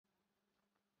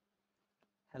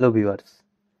Hello viewers,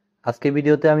 আজকের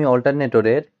ভিডিওতে আমি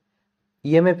অল্টারনেটরের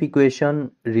ইএমএফ ইকুয়েশন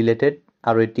রিলেটেড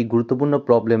আরও একটি গুরুত্বপূর্ণ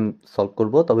প্রবলেম সলভ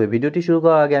করব। তবে ভিডিওটি শুরু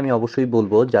করার আগে আমি অবশ্যই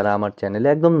বলবো, যারা আমার চ্যানেলে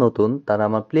একদম নতুন তারা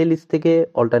আমার প্লেলিস্ট থেকে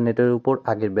অল্টারনেটরের উপর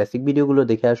আগের বেসিক ভিডিওগুলো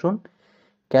দেখে আসুন।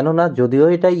 কেননা যদিও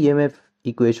এটা EMF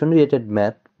equation related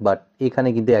math, but এখানে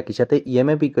কিন্তু একই সাথে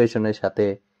ইএমএফ ইকুয়েশনের সাথে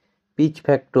pitch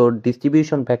factor,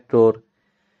 distribution factor,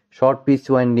 short pitch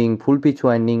winding, ফুল পিচ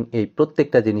ওয়াইন্ডিং, এই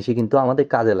প্রত্যেকটা জিনিসই কিন্তু আমাদের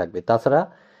কাজে লাগবে। তাছাড়া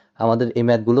আমাদের এই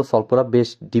ম্যাথগুলো সলভ করা বেশ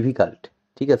ডিফিকাল্ট,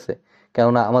 ঠিক আছে?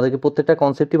 কেননা আমাদেরকে প্রত্যেকটা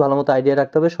কনসেপ্টই ভালো মতো আইডিয়া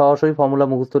রাখতে হবে। সরাসরি ফর্মুলা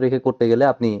মুখস্থ রেখে করতে গেলে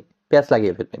আপনি প্যাচ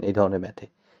লাগিয়ে ফেলবেন এই ধরনের ম্যাথে,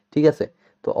 ঠিক আছে?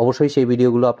 তো অবশ্যই সেই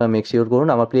ভিডিওগুলো আপনারা মেক শিওর করুন,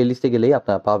 আমার প্লে লিস্টে গেলেই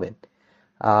আপনারা পাবেন।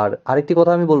 আর আরেকটি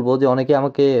কথা আমি বলবো যে অনেকে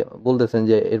আমাকে বলতেছেন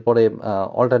যে এরপরে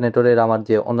অল্টারনেটরের আমার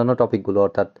যে অন্যান্য টপিকগুলো,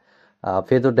 অর্থাৎ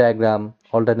ফেজর ডায়াগ্রাম,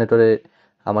 অল্টারনেটরের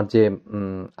আমার যে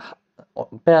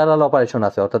প্যারালাল অপারেশন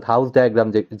আছে, অর্থাৎ হাউস ডায়াগ্রাম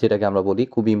যেটাকে আমরা বলি,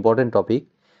 খুবই ইম্পর্টেন্ট টপিক।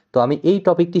 তো আমি এই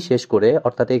টপিকটি শেষ করে,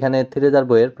 অর্থাৎ এখানে থেরেজার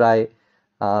বইয়ের প্রায়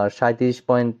 37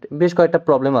 পয়েন্ট বেশ কয়েকটা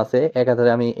প্রবলেম আছে,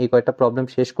 একাধারে আমি এই কয়েকটা প্রবলেম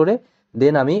শেষ করে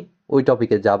দেন আমি ওই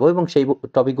টপিকে যাব, এবং সেই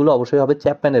টপিকগুলো অবশ্যই হবে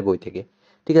চ্যাপম্যানের বই থেকে,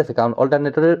 ঠিক আছে? কারণ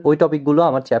অল্টারনেটরের ওই টপিকগুলো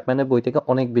আমার চ্যাপম্যানের বই থেকে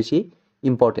অনেক বেশি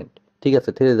ইম্পর্টেন্ট, ঠিক আছে,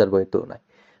 থেরেজার বইয়ের তুলনায়।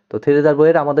 তো থেরেজার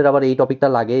বইয়ের আমাদের আবার এই টপিকটা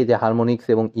লাগে, যে হারমোনিক্স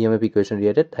এবং ইএমএফ ইকুয়েশন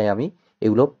রিলেটেড, তাই আমি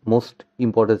এগুলো মোস্ট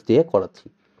ইম্পর্টেন্স দিয়ে করাচ্ছি।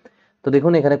 তো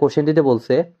দেখুন এখানে কোশ্চেনটিতে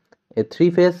বলছে, এ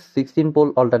 3-phase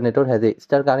 16-pole alternator has a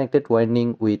star connected winding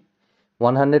with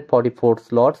 144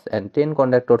 slots and 10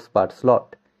 conductors per slot.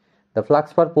 The flux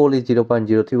per pole is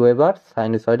 0.03 Weber,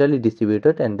 sinusoidally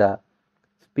distributed, and the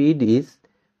speed is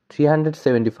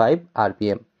 375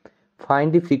 rpm. Find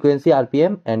the frequency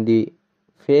rpm and the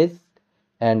phase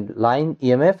and line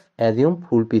EMF. Assume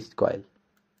full pitch coil.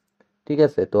 ঠিক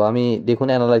আছে, তো আমি দেখুন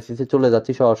অ্যানালাইসিসে চলে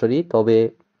যাচ্ছি সরাসরি। তবে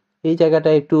এই জায়গাটা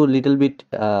একটু লিটল বিট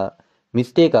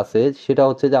মিস্টেক আছে, সেটা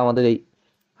হচ্ছে যে আমাদের এই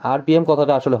আরপিএম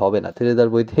কথাটা আসলে হবে না। থেরেজার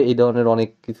বইতে এই ধরনের অনেক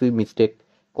কিছুই মিস্টেক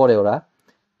করে ওরা,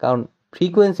 কারণ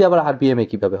ফ্রিকোয়েন্সি আবার আরপিএম এ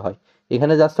কিভাবে হয়?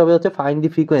 এখানে জাস্ট হবে হচ্ছে ফাইন্ড দি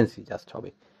ফ্রিকোয়েন্সি, জাস্ট হবে,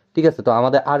 ঠিক আছে? তো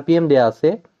আমাদের আরপিএম দেয়া আছে,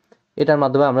 এটার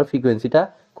মাধ্যমে আমরা ফ্রিকোয়েন্সিটা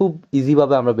খুব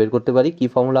ইজিভাবে আমরা বের করতে পারি। কি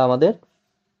ফর্মুলা আমাদের?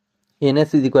 NS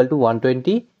is equal to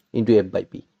 120 into F by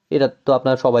P. এটা তো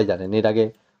আপনারা সবাই জানেন, এর আগে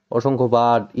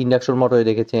অসংখ্যবার ইন্ডাকশন মোটরে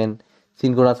দেখেছেন,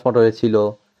 সিনক্রোনাস মোটরে ছিল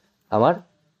আমার।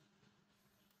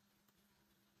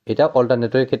 এটা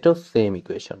অল্টারনেটরের ক্ষেত্রেও সেম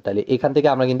ইকুয়েশন। তাহলে এখান থেকে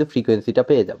আমরা কিন্তু ফ্রিকোয়েন্সিটা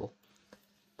পেয়ে যাব।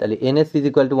 তাহলে NS is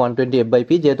equal to 120 F by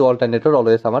P, যেহেতু অল্টারনেটর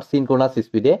অলওয়েজ আমার সিনক্রোনাস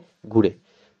স্পিডে ঘুরে,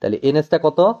 তাহলে এনএসটা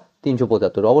কত?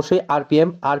 375। অবশ্যই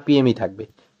আরপিএমই থাকবে,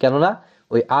 কেননা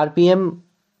ওই আরপিএম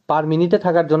পার মিনিটে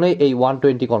থাকার জন্য এই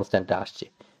 120 কনস্ট্যান্টটা আসছে,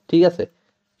 ঠিক আছে?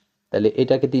 তাহলে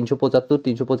এটাকে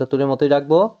 375 মতোই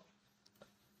রাখবো।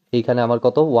 এইখানে আমার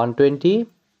কত? 120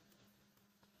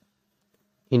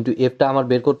 ইন্টু এফটা আমার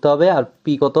বের করতে হবে, আর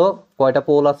পি কত? কয়টা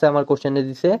পোল আছে আমার কোশ্চেনে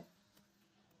দিছে?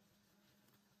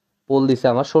 পোল দিছে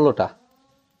আমার 16টা।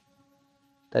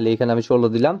 তাহলে এখানে আমি 16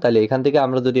 দিলাম। তাহলে এখান থেকে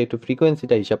আমরা যদি একটু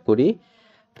ফ্রিকোয়েন্সিটা হিসাব করি,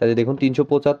 তাহলে দেখুন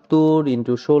 375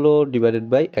 ইন্টু 16 ডিভাইডেড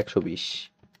বাই 120,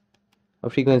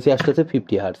 ফ্রিকোয়েন্সি আসতেছে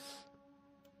 50 হার্টস।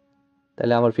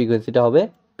 তাহলে আমার ফ্রিকোয়েন্সিটা হবে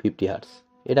 50 হার্টস।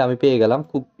 এটা আমি পেয়ে গেলাম,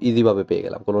 খুব ইজিভাবে পেয়ে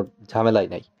গেলাম, কোনো ঝামেলাই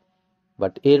নাই।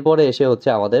 বাট এরপরে এসে হচ্ছে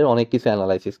আমাদের অনেক কিছু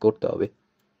অ্যানালাইসিস করতে হবে।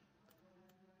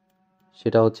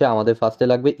 সেটা হচ্ছে আমাদের ফার্স্টে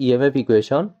লাগবে ইএমএফ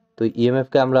ইকুয়েশন। তো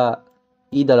ইএমএফকে আমরা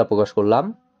ই দ্বারা প্রকাশ করলাম,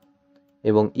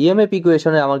 এবং ইএমএফ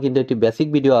ইকুয়েশনে আমার কিন্তু একটি বেসিক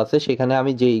ভিডিও আছে, সেখানে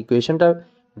আমি যে ইকুয়েশনটা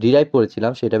ডিরাইভ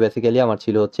করেছিলাম সেটা বেসিক্যালি আমার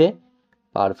ছিল হচ্ছে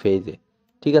পার ফেজে,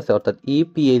 ঠিক আছে? অর্থাৎ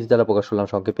ইপিএইচ দ্বারা প্রকাশ করলাম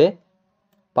সংক্ষেপে,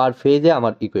 পার ফেজে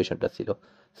আমার ইকুয়েশনটা ছিল।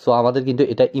 সো আমাদের কিন্তু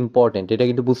এটা ইম্পর্টেন্ট, এটা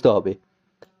কিন্তু বুঝতে হবে।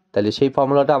 তাহলে সেই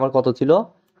ফর্মুলাটা আমার কত ছিল?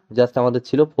 জাস্ট আমাদের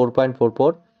ছিল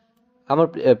 4.44। আমার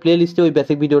প্লে লিস্টে ওই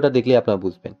বেসিক ভিডিওটা দেখলে আপনারা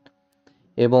বুঝবেন।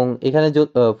 এবং এখানে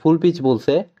ফুল পিচ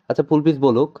বলছে, আচ্ছা ফুল পিচ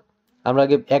বলুক, আমরা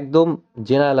আগে একদম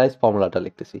জেনারেলাইজ ফর্মুলাটা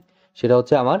লিখতেছি। সেটা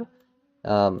হচ্ছে আমার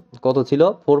কত ছিল?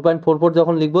 4.44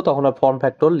 যখন লিখবো তখন আর ফর্ম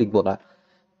ফ্যাক্টর লিখবো না।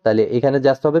 তাহলে এখানে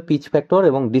জাস্ট হবে পিচ ফ্যাক্টর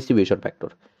এবং ডিস্ট্রিবিউশন ফ্যাক্টর।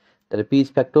 তাহলে পিচ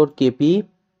ফ্যাক্টর কেপি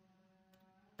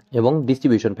এবং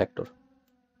ডিস্ট্রিবিউশন ফ্যাক্টর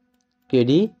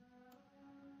কেডি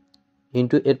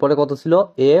ইন্টু, এরপরে কত ছিল?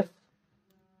 F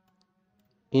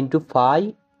into phi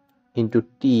into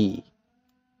T.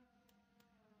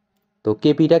 তো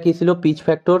কেপিটা কি ছিল? পিচ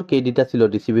ফ্যাক্টর, কেডিটা ছিল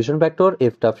ডিস্ট্রিবিউশন ফ্যাক্টর,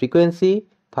 এফটা ফ্রিকোয়েন্সি,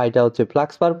 ফাইটা হচ্ছে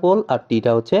ফ্লাক্স পার পোল, আর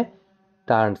টিটা হচ্ছে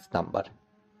টার্নস নাম্বার।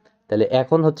 তাহলে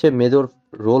এখন হচ্ছে মেজর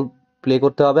রোল প্লে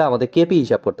করতে হবে আমাদের কেপি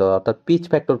হিসাব করতে হবে, অর্থাৎ পিচ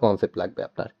ফ্যাক্টর কনসেপ্ট লাগবে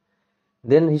আপনার।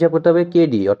 দেন হিসাব করতে হবে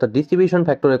কেডি, অর্থাৎ ডিস্ট্রিবিউশন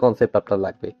ফ্যাক্টরের কনসেপ্ট আপনার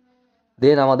লাগবে।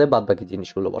 দেন আমাদের বাদবাকি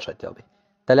জিনিসগুলো বসাইতে হবে।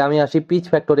 তাহলে আমি আসি পিচ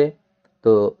ফ্যাক্টরে।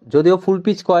 তো যদিও ফুল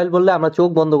পিচ কয়েল বললে আমরা চোখ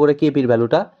বন্ধ করে কেপির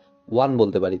ভ্যালুটা 1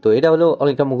 বলতে পারি, তো এটা হলো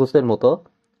অনেকটা মুখস্থের মতো।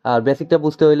 আর বেসিকটা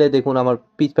বুঝতে হইলে দেখুন আমার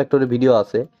পিচ ফ্যাক্টরের ভিডিও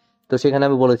আছে, তো সেখানে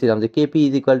আমি বলেছিলাম যে কেপি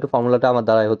ইজ ইকুয়াল টু ফর্মুলাটা আমার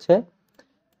দ্বারাই হচ্ছে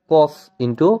কস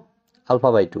ইন্টু আলফা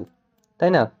বাই 2,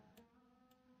 তাই না?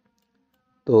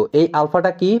 তো এই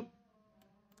আলফাটা কি,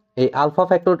 এই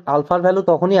আলফার ভ্যালু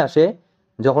তখনই আসে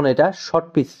যখন এটা শর্ট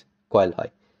পিচ কয়েল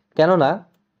হয়। কেননা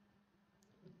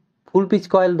ফুল পিচ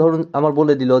কয়েল ধরুন আমার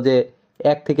বলে দিল যে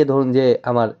 1 থেকে ধরুন যে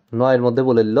আমার 9-এর মধ্যে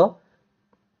বলে দিল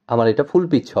আমার এটা ফুল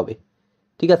পিচ হবে,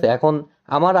 ঠিক আছে? এখন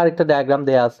আমার আরেকটা ডায়াগ্রাম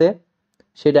দেয়া আছে,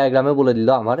 সেই ডায়াগ্রামে বলে দিল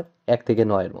আমার 1 থেকে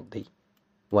 9-এর মধ্যেই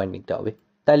ওয়াইন্ডিংটা হবে।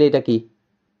 তাইলে এটা কি,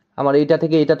 আমার এইটা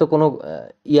থেকে এটা তো কোনো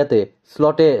ইয়াতে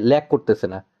স্লটে ল্যাগ করতেছে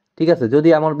না, ঠিক আছে? যদি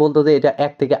আমার বলতো যে এটা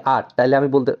 1 থেকে 8, তাহলে আমি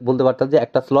বলতে পারতাম যে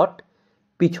একটা স্লট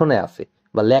পিছনে আছে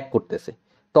বা ল্যাগ করতেছে,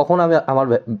 তখন আমার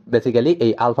বেসিক্যালি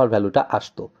এই আলফার ভ্যালুটা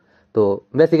আসতো। তো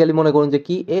বেসিক্যালি মনে করুন যে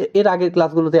কি, এর আগের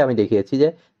ক্লাসগুলোতে আমি দেখিয়েছি যে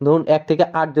ধরুন 1 থেকে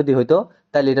 8 যদি হইতো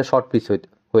তাহলে এটা শর্ট পিচ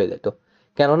হয়ে যেত,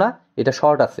 কেননা এটা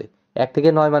শর্ট আছে। 1 থেকে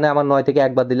 9 মানে আমার 9 থেকে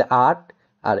একবার দিলে 8,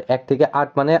 আর 1 থেকে 8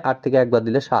 মানে 8 থেকে একবার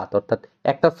দিলে 7, অর্থাৎ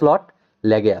একটা স্লট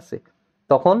লেগে আছে।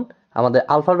 তখন আমাদের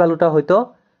আলফার ভ্যালুটা হয়তো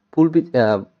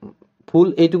ফুল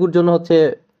এইটুকুর জন্য হচ্ছে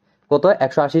কত,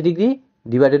 180 ডিগ্রি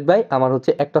ডিভাইডেড বাই আমার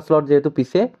হচ্ছে একটা স্লট যেহেতু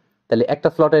পিছে, তাহলে একটা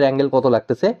স্লটের অ্যাঙ্গেল কত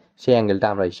লাগতেছে সেই অ্যাঙ্গেলটা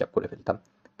আমরা হিসাব করে ফেলতাম,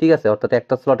 ঠিক আছে? অর্থাৎ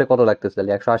একটা স্লটে কত লাগতেছে,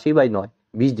 তাহলে 180/9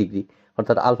 20 ডিগ্রি,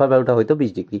 অর্থাৎ আলফার ভ্যালুটা হয়তো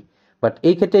 20 ডিগ্রি। বাট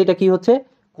এই ক্ষেত্রে এটা কি হচ্ছে,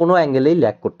 কোনো অ্যাঙ্গেলেই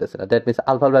ল্যাগ করতেছে না, দ্যাট মিনস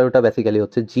আলফার ভ্যালুটা বেসিক্যালি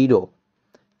হচ্ছে 0।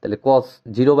 তাহলে cos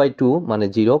 0/2 মানে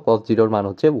 0, cos 0 মান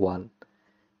হচ্ছে 1,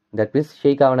 দ্যাট মিনস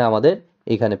সেই কারণে আমাদের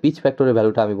এখানে পিচ ফ্যাক্টরের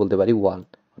ভ্যালুটা আমি বলতে পারি 1।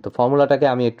 তো ফর্মুলাটাকে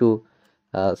আমি একটু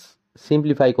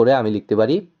সিম্পলিফাই করে আমি লিখতে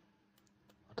পারি,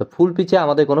 অর্থাৎ ফুল পিচে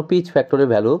আমাদের কোনো পিচ ফ্যাক্টরের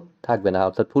ভ্যালু থাকবে না,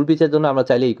 অর্থাৎ ফুল পিচের জন্য আমরা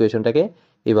চাইলে ইকুয়েশনটাকে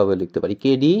এভাবে লিখতে পারি,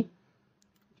 KD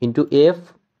into F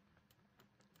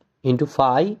into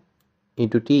phi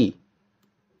into T.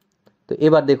 তো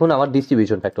এবার দেখুন আমার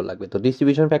ডিস্ট্রিবিউশন ফ্যাক্টর লাগবে। তো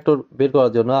ডিস্ট্রিবিউশন ফ্যাক্টর বের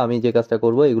করার জন্য আমি যে কাজটা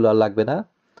করব, এগুলো আর লাগবে না,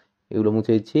 এগুলো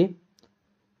মুছে দিচ্ছি।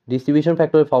 ডিস্ট্রিবিউশন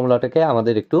ফ্যাক্টরের ফর্মুলাটাকে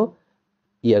আমাদের একটু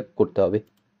করতে হবে,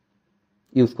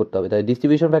 ইউজ করতে হবে। তাই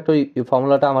ডিস্ট্রিবিউশন ফ্যাক্টর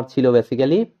ফর্মুলাটা আমার ছিল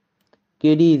basically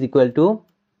KD is equal to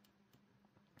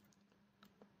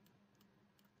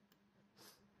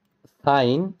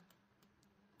sign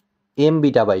M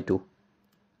beta by 2।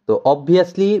 তো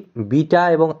অবভিয়াসলি বিটা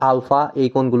এবং আলফা এই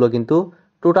কোণগুলো কিন্তু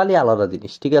টোটালি আলাদা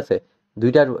জিনিস, ঠিক আছে?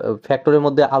 দুইটার ফ্যাক্টরের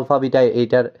মধ্যে আলফা বিটা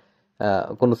এইটার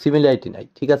কোনো সিমিলারিটি নাই,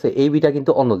 ঠিক আছে? এই বিটা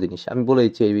কিন্তু অন্য জিনিস, আমি বলে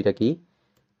দিচ্ছি এই বিটা কি।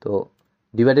 তো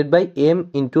divided by M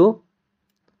into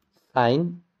sign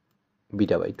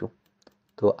beta by 2।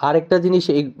 তো আরেকটা জিনিস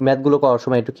এই ম্যাথগুলো করার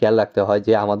সময় একটু খেয়াল রাখতে হয়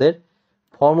যে আমাদের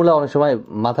ফর্মুলা অনেক সময়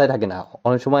মাথায় থাকে না,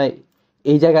 অনেক সময়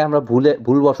এই জায়গায় আমরা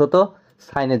ভুলবশত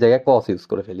সাইনের জায়গায় কস ইউজ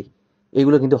করে ফেলি,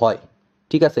 এগুলো কিন্তু হয়,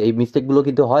 ঠিক আছে? এই মিস্টেকগুলো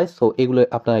কিন্তু হয়, সো এগুলো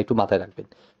আপনারা একটু মাথায় রাখবেন।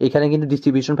 এখানে কিন্তু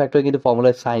ডিস্ট্রিবিউশন ফ্যাক্টরে কিন্তু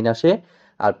ফর্মুলায় সাইন আসে,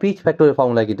 আর পিচ ফ্যাক্টরের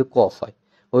ফর্মুলায় কিন্তু কস হয়।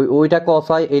 ওইটা কস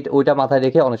হয়, ওইটা মাথায়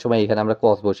রেখে অনেক সময় এখানে আমরা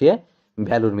কস বসিয়ে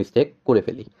ভ্যালুর মিস্টেক করে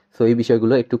ফেলি, সো এই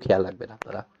বিষয়গুলো একটু খেয়াল রাখবেন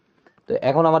আপনারা। তো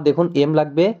এখন আমার দেখুন এম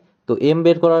লাগবে, তো এম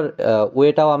বের করার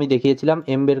ওয়েটাও আমি দেখিয়েছিলাম।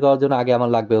 এম বের করার জন্য আগে আমার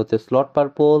লাগবে হচ্ছে স্লট পার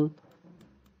পোল।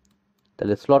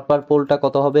 তাহলে স্লট পার পোলটা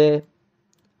কত হবে,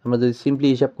 আমরা যদি সিম্পলি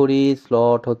হিসাব করি,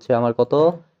 স্লট হচ্ছে আমার কত,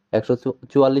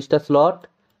 144টা স্লট,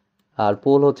 আর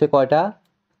পোল হচ্ছে কয়টা,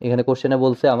 এখানে কোশ্চেনে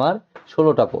বলছে আমার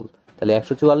 16টা পোল, তাহলে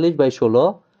 144/16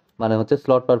 মানে হচ্ছে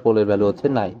স্লট পার পোলের ভ্যালু হচ্ছে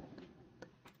 9।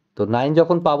 তো 9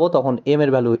 যখন পাবো তখন এম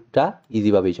এর ভ্যালুটা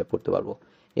ইজিভাবে হিসাব করতে পারবো।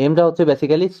 এমটা হচ্ছে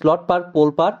বেসিক্যালি স্লট পার পোল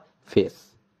পার ফেস,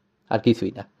 আর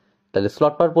কিছুই না। তাহলে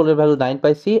স্লট পার পোলের ভ্যালু 9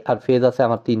 পাইছি, আর ফেজ আছে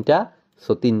আমার 3টা,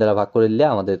 সো 3 দ্বারা ভাগ করে দিলে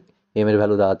আমাদের এম এর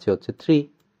ভ্যালু দাঁড়াচ্ছে হচ্ছে 3,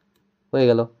 হয়ে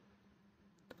গেল।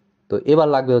 তো এবার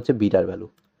লাগবে হচ্ছে বিটার ভ্যালু।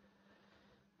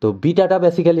 তো বিটাটা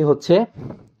বেসিক্যালি হচ্ছে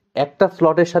একটা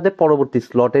স্লটের সাথে পরবর্তী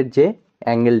স্লটের যে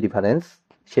অ্যাঙ্গেল ডিফারেন্স,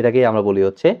 সেটাকেই আমরা বলি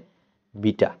হচ্ছে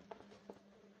বিটা।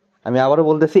 আমি আবারও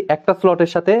বলতেছি, একটা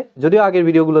স্লটের সাথে, যদিও আগের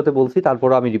ভিডিওগুলোতে বলছি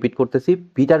তারপরও আমি রিপিট করতেছি,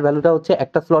 বিটার ভ্যালুটা হচ্ছে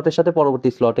একটা স্লটের সাথে পরবর্তী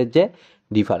স্লটের যে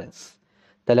ডিফারেন্স।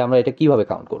 তাহলে আমরা এটা কিভাবে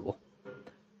কাউন্ট করব?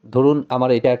 ধরুন আমার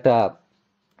এটা একটা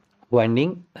ওয়াইন্ডিং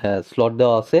স্লট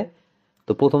দেওয়া আছে,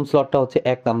 তো প্রথম স্লটটা হচ্ছে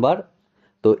 1 নাম্বার।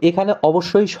 তো এখানে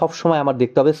অবশ্যই সবসময় আমার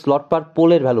দেখতে হবে স্লট পার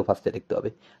পোলের ভ্যালু ফার্স্টে দেখতে হবে,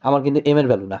 আমার কিন্তু এম এর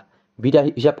ভ্যালু না। বিটা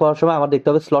হিসাব করার সময় আমার দেখতে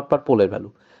হবে স্লট পার পোলের ভ্যালু।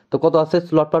 তো কত আছে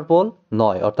স্লট পার পোল?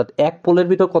 9, অর্থাৎ এক পোলের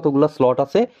ভিতর কতগুলো স্লট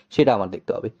আছে সেটা আমার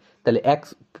দেখতে হবে। তাহলে এক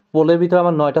পোলের ভিতর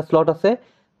আমার 9টা স্লট আছে,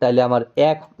 তাহলে আমার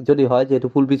এক যদি হয়, যেহেতু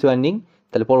ফুল পিচ ওয়াইন্ডিং,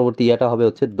 তাহলে পরবর্তী ইয়াটা হবে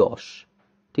হচ্ছে 10,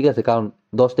 ঠিক আছে? কারণ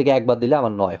 10 থেকে একবার দিলে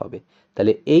আমার 9 হবে।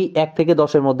 তাহলে এই 1 থেকে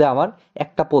 10-এর মধ্যে আমার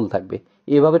একটা পোল থাকবে,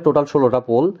 এইভাবে টোটাল 16টা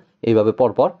পোল এইভাবে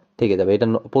পরপর থেকে যাবে। এটা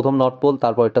প্রথম নর্থ পোল,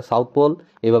 তারপর একটা সাউথ পোল,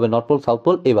 এইভাবে নর্থ পোল সাউথ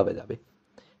পোল এইভাবে যাবে,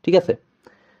 ঠিক আছে?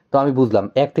 তো আমি বুঝলাম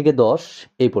 1 থেকে 10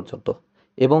 এই পর্যন্ত।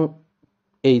 এবং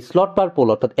এই স্লট পার পোল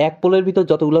অর্থাৎ এক পোলের ভিতর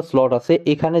যতগুলো স্লট আছে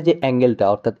এখানে যে অ্যাঙ্গেলটা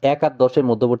অর্থাৎ 1 আর 10-এর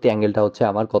মধ্যবর্তী অ্যাঙ্গেলটা হচ্ছে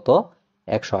আমার কত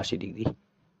 180 ডিগ্রি।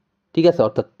 ঠিক আছে,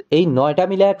 অর্থাৎ এই 9টা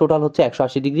মিলায় টোটাল হচ্ছে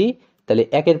 180 ডিগ্রি। তাহলে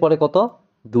একের পরে কত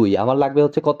 2, আমার লাগবে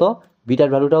হচ্ছে কত বিটার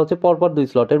ভ্যালুটা হচ্ছে পরপর দুই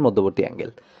স্লটের মধ্যবর্তী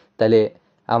অ্যাঙ্গেল। তাহলে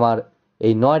আমার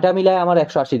এই 9টা মিলায় আমার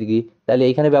 180 ডিগ্রি, তাহলে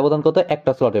এইখানে ব্যবধান কত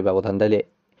একটা স্লটের ব্যবধান, তাহলে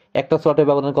একটা স্লটের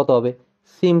ব্যবধান কত হবে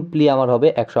সিম্পলি আমার হবে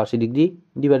 180 ডিগ্রি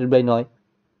ডিভাইডেড বাই 9।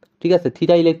 ঠিক আছে,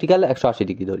 থিটা ইলেকট্রিক্যাল 180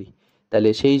 ডিগ্রি ধরি, তাহলে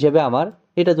সেই হিসেবে আমার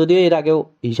এটা যদিও এর আগেও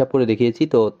হিসাব করে দেখিয়েছি,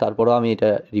 তো তারপরেও আমি এটা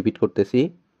রিপিট করতেছি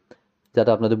যাতে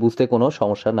আপনাদের বুঝতে কোনো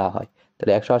সমস্যা না হয়।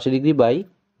 তাহলে 180 ডিগ্রি বাই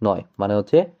 9 মানে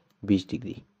হচ্ছে 20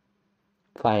 ডিগ্রি।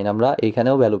 ফাইন, আমরা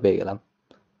এখানেও ভ্যালু পেয়ে গেলাম।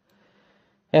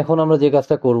 এখন আমরা যে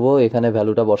কাজটা করব এখানে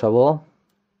ভ্যালুটা বসাবো।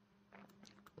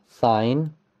 সাইন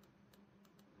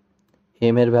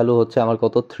এম এর ভ্যালু হচ্ছে আমার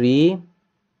কত 3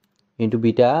 ইন্টু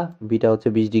বিটা, বিটা হচ্ছে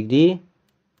 20 degree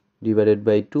divided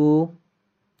by 2,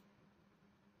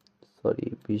 sorry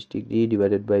 20 degree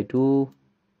divided by 2,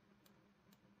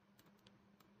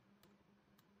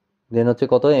 দেন হচ্ছে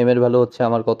কত এম এর ভ্যালু হচ্ছে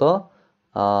আমার কত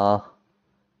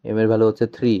এম এর ভ্যালু হচ্ছে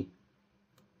 3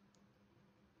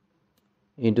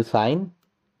 into sign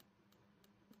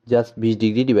just 20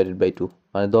 degree divided by 2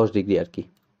 মানে 10 ডিগ্রি আর কি।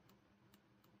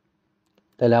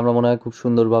 তাহলে আমরা মনে হয় খুব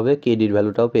সুন্দরভাবে কেডির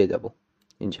ভ্যালুটাও পেয়ে যাব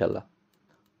ইনশাল্লাহ।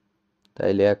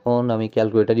 তাইলে এখন আমি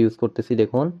ক্যালকুলেটর ইউজ করতেছি।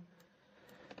 দেখুন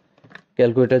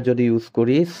ক্যালকুলেটর যদি ইউজ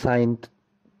করি সাইন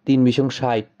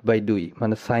 3×60/2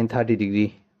 মানে sign 30 degree,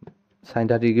 sign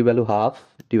 30 degree value half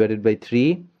divided by 3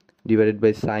 divided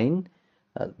by sine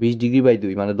 20 degree by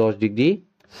 2 মানে 10 ডিগ্রি,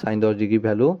 সাইন 10 ডিগ্রি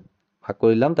ভ্যালু ভাগ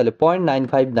করে দিলাম, তাহলে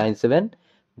 0.9597।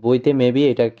 বইতে মেবি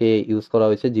এটাকে ইউজ করা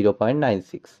হয়েছে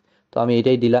 0.96, তো আমি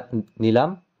এটাই নিলাম।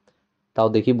 তাও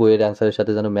দেখি বইয়ের অ্যান্সারের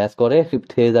সাথে যেন ম্যাচ করে,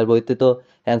 ফ্রেজার বইতে তো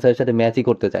অ্যান্সারের সাথে ম্যাচই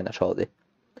করতে চায় না সহজে।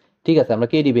 ঠিক আছে, আমরা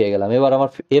কেডি পেয়ে গেলাম। এবার আমার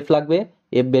এফ লাগবে,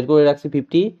 এফ বের করে রাখছি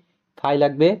 50, ফাই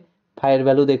লাগবে, ফাইয়ের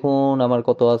ভ্যালু দেখুন আমার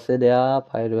কত আছে দেয়া,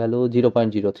 ফাইয়ের ভ্যালু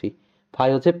 0.03, ফাই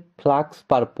হচ্ছে ফ্লাক্স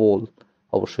পার পোল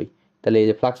অবশ্যই, তাহলে এই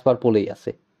যে ফ্লাক্স পার পোলেই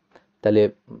আছে, তাহলে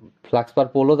ফ্লাক্স পার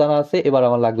পোলও জানা আছে। এবার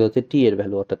আমার লাগবে হচ্ছে টি এর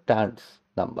ভ্যালু অর্থাৎ টার্নস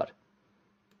নাম্বার,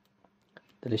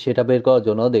 তাহলে সেটা বের করার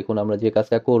জন্য দেখুন আমরা যে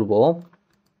কাজটা করব,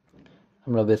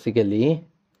 আমরা বেসিক্যালি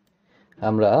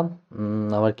আমরা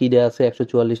আমার কি দেয়া আছে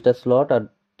 144টা স্লট আর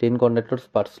 10 কন্ডাক্টরস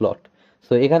পার স্লট।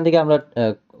 সো এখান থেকে আমরা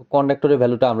কন্ডাক্টরের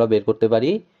ভ্যালুটা আমরা বের করতে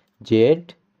পারি জেড,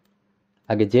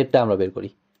 আগে জেডটা আমরা বের করি।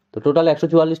 তো টোটাল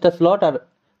 144টা স্লট আর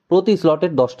প্রতি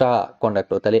স্লটের 10টা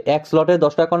কন্ডাক্টর, তাহলে এক স্লটে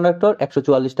 10টা কন্ডাক্টর,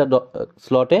 144টা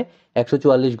স্লটে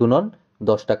 144 গুণন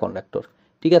 10টা কন্ডাক্টর।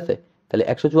 ঠিক আছে, তাহলে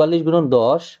 144 গুণন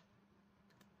 10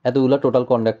 এতগুলো টোটাল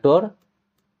কন্ডাক্টর।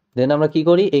 দেন আমরা কি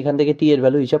করি এখান থেকে টি এর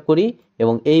ভ্যালু হিসাব করি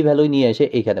এবং এই ভ্যালু নিয়ে এসে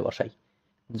এইখানে বসাই।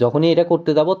 যখনই এটা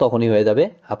করতে যাব তখনই হয়ে যাবে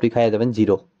আপনি খাইয়ে যাবেন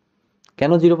 0।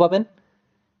 কেন 0 পাবেন,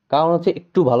 কারণ হচ্ছে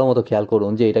একটু ভালো মতো খেয়াল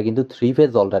করুন যে এটা কিন্তু 3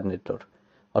 ফেজ অল্টারনেটর,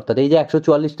 অর্থাৎ এই যে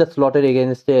 144টা স্লটের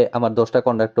এগেনস্টে আমার 10টা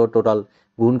কন্ডাক্টর টোটাল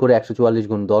গুণ করে 144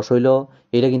 গুণ 10 হইলো,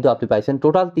 এটা কিন্তু আপনি পাইছেন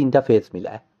টোটাল 3টা ফেজ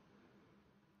মিলায়।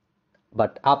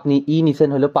 বাট আপনি নিছেন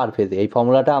হলো পার ফেজে, এই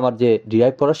ফর্মুলাটা আমার যে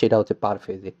ডিরাইভ করা সেটা হচ্ছে পার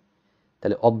ফেজে,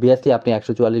 তাহলে অবভিয়াসলি আপনি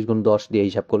 144 গুণ 10 দিয়ে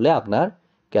হিসাব করলে আপনার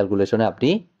ক্যালকুলেশনে আপনি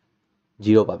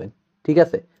 0 পাবেন। ঠিক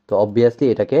আছে, তো অবভিয়াসলি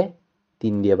এটাকে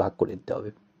 3 দিয়ে ভাগ করে দিতে হবে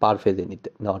পার ফেজে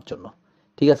নেওয়ার জন্য।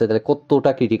 ঠিক আছে, তাহলে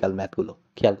কতটা ক্রিটিক্যাল ম্যাথগুলো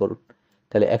খেয়াল করুন।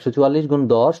 তাহলে 144 গুণ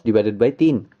 10 ডিভাইডেড বাই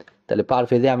 3, তাহলে পার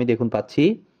ফেজে আমি দেখুন পাচ্ছি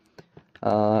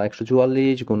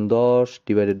 144 গুণ 10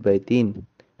 ডিভাইডেড বাই 3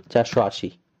 480,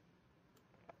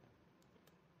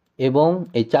 এবং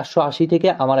এই 480 থেকে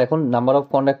আমার এখন নাম্বার অফ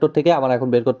কন্ডাক্টর থেকে আমার এখন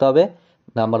বের করতে হবে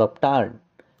নাম্বার অফ টার্ন।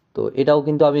 তো এটাও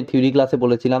কিন্তু আমি থিওরি ক্লাসে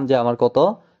বলেছিলাম যে আমার কত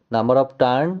নাম্বার অফ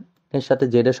টার্ন এর সাথে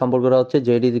জেড এর সম্পর্কটা হচ্ছে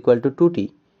Z is equal to 2t,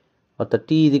 অর্থাৎ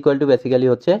টি ইজ ইকুয়াল টু বেসিক্যালি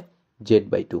হচ্ছে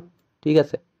z/2। ঠিক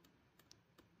আছে,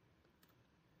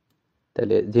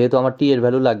 তাহলে যেহেতু আমার টি এর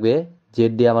ভ্যালু লাগবে,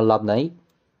 জেড দিয়ে আমার লাভ নাই,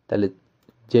 তাহলে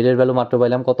জেড এর ভ্যালু মাত্র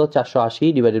পাইলাম কত 480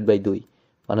 ডিভাইডেড বাই 2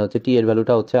 মানে হচ্ছে টি এর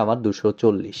ভ্যালুটা হচ্ছে আমার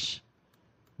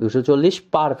 240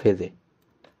 পার ফেজে।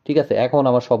 ঠিক আছে, এখন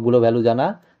আমার সবগুলো ভ্যালু জানা।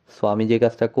 সো আমি যে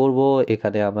কাজটা করব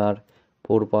এখানে আমার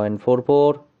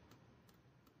 4.44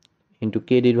 ইন্টু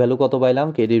কেডির ভ্যালু কত পাইলাম,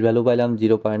 কেডির ভ্যালু পাইলাম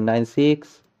 0.96,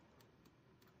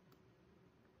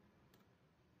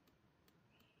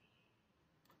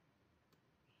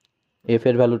 এফ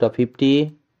এর ভ্যালুটা 50,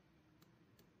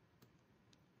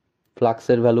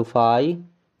 ফ্লাক্সের ভ্যালু ফাই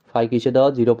কিসে দেওয়া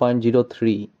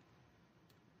 0.03,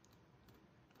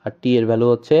 আর টি এর ভ্যালু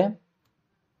হচ্ছে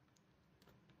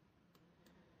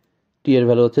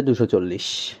 240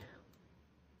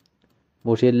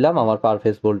 বসিয়ে দিলাম, আমার পার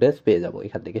ফেজ ভোল্টেজ পেয়ে যাব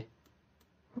এখান থেকে।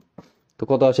 তো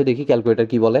কত আসে দেখি ক্যালকুলেটর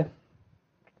কি বলে।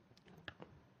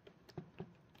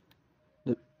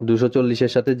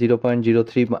 240-এর সাথে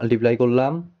 0.03 মাল্টিপ্লাই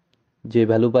করলাম, যে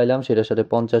ভ্যালু পাইলাম সেটার সাথে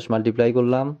 50 মাল্টিপ্লাই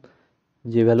করলাম,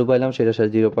 যে ভ্যালু পাইলাম সেটার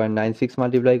সাথে 0.96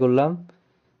 মাল্টিপ্লাই করলাম,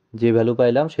 যে ভ্যালু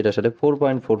পাইলাম সেটার সাথে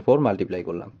 4.44 মাল্টিপ্লাই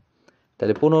করলাম,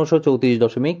 তাহলে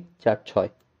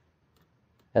 1534.46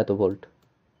 এত ভোল্ট।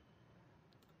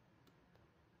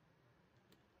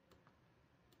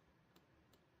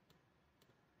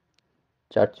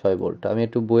 চার ছয় ভোল্ট। আমি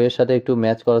একটু বইয়ের সাথে একটু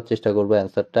ম্যাচ করার চেষ্টা করবো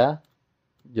অ্যান্সারটা,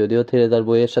 যদিও থেরেদার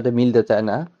বইয়ের সাথে মিলতে চায়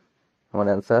না আমার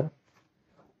অ্যান্সার।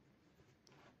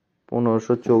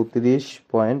 1534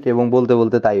 পয়েন্ট, এবং বলতে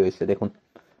বলতে তাই হয়েছে। দেখুন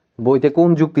বইতে কোন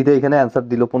যুক্তিতে এখানে অ্যান্সার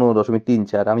দিল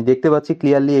 15.34। আমি দেখতে পাচ্ছি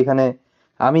ক্লিয়ারলি এখানে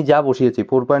আমি যা বসিয়েছি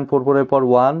 4.44 এর পর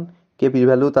 1 কেপি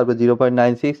ভ্যালু, তারপর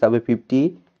 0.96, তারপর 50,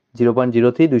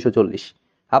 0.03, 240।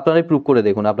 আপনারাই প্রুভ করে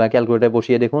দেখুন, আপনার ক্যালকুলেটার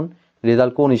বসিয়ে দেখুন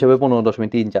রেজাল্ট কোন হিসেবে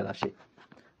 15.34 আসে।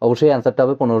 অবশ্যই অ্যান্সারটা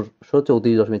হবে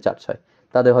 1534.46।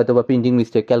 তাদের হয়তো বা প্রিন্টিং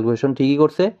মিস্টেক, ক্যালকুলেশন ঠিকই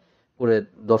করছে, পরে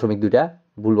 0.2টা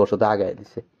ভুলবশত আগায়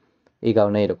দিছে, এই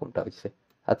কারণে এরকমটা হয়েছে।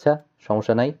 আচ্ছা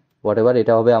সমস্যা নাই, হোয়াট এভার,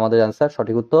 এটা হবে আমাদের অ্যান্সার,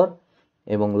 সঠিক উত্তর।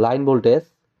 এবং লাইন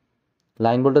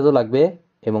ভোল্টেজও লাগবে,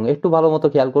 এবং একটু ভালো মতো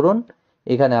খেয়াল করুন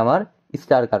এখানে আমার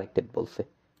স্টার কানেক্টেড বলছে,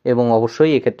 এবং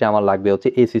অবশ্যই এক্ষেত্রে আমার লাগবে হচ্ছে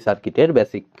এসি সার্কিটের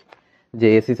বেসিক, যে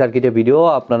এসি সার্কিটের ভিডিও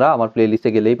আপনারা আমার প্লে লিস্টে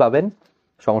গেলেই পাবেন,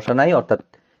 সমস্যা নাই। অর্থাৎ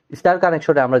স্টার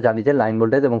কানেকশনে আমরা জানি যে লাইন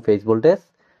ভোল্টেজ এবং ফেজ ভোল্টেজ,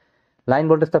 লাইন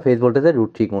ভোল্টেজটা ফেজ ভোল্টেজের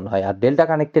 √3 গুণ হয়, আর ডেল্টা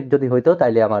কানেক্টেড যদি হইতো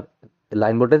তাইলে আমার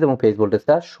লাইন ভোল্টেজ এবং ফেজ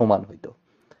ভোল্টেজটা সমান হইতো।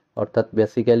 অর্থাৎ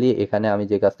বেসিক্যালি এখানে আমি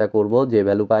যে কাজটা করব, যে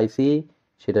ভ্যালু পাইছি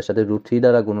সেটার সাথে √3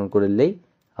 দ্বারা গুণন করলেই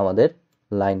আমাদের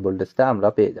লাইন ভোল্টেজটা আমরা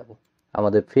পেয়ে যাব।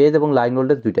 আমাদের ফেজ এবং লাইন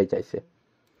ভোল্টেজ দুইটাই চাইছে।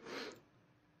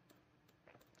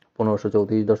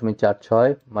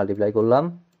 1534.46 মাল্টিপ্লাই করলাম,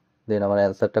 দেন আমার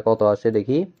অ্যান্সারটা কত আসে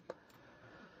দেখি,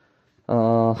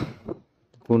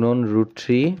 গুণন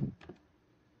 √3,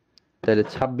 তাহলে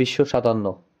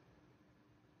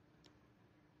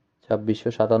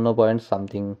 2657 পয়েন্ট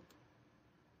সামথিং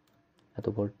এত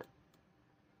ভোল্ট।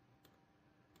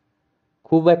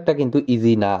 খুব একটা কিন্তু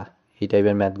ইজি না এই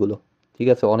টাইপের ম্যাথগুলো, ঠিক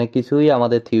আছে, অনেক কিছুই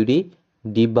আমাদের থিওরি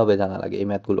ডিপভাবে জানা লাগে এই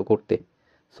ম্যাথগুলো করতে।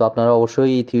 সো আপনারা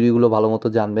অবশ্যই এই থিওরিগুলো ভালো মতো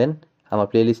জানবেন, আমার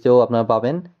প্লে লিস্টেও আপনারা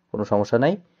পাবেন, কোনো সমস্যা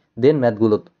নাই। দেন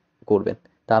ম্যাথগুলো করবেন,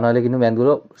 তা নাহলে কিন্তু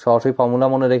ম্যাথগুলো সরাসরি ফর্মুলা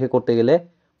মনে রেখে করতে গেলে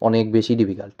অনেক বেশি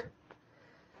ডিফিকাল্ট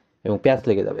এবং প্যাচ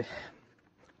লেগে যাবে।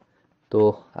 তো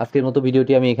আজকের মতো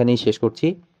ভিডিওটি আমি এখানেই শেষ করছি।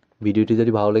 ভিডিওটি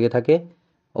যদি ভালো লেগে থাকে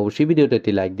অবশ্যই ভিডিওটা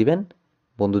একটি লাইক দিবেন,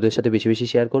 বন্ধুদের সাথে বেশি বেশি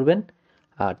শেয়ার করবেন,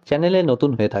 আর চ্যানেলে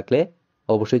নতুন হয়ে থাকলে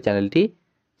অবশ্যই চ্যানেলটি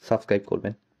সাবস্ক্রাইব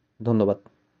করবেন। ধন্যবাদ।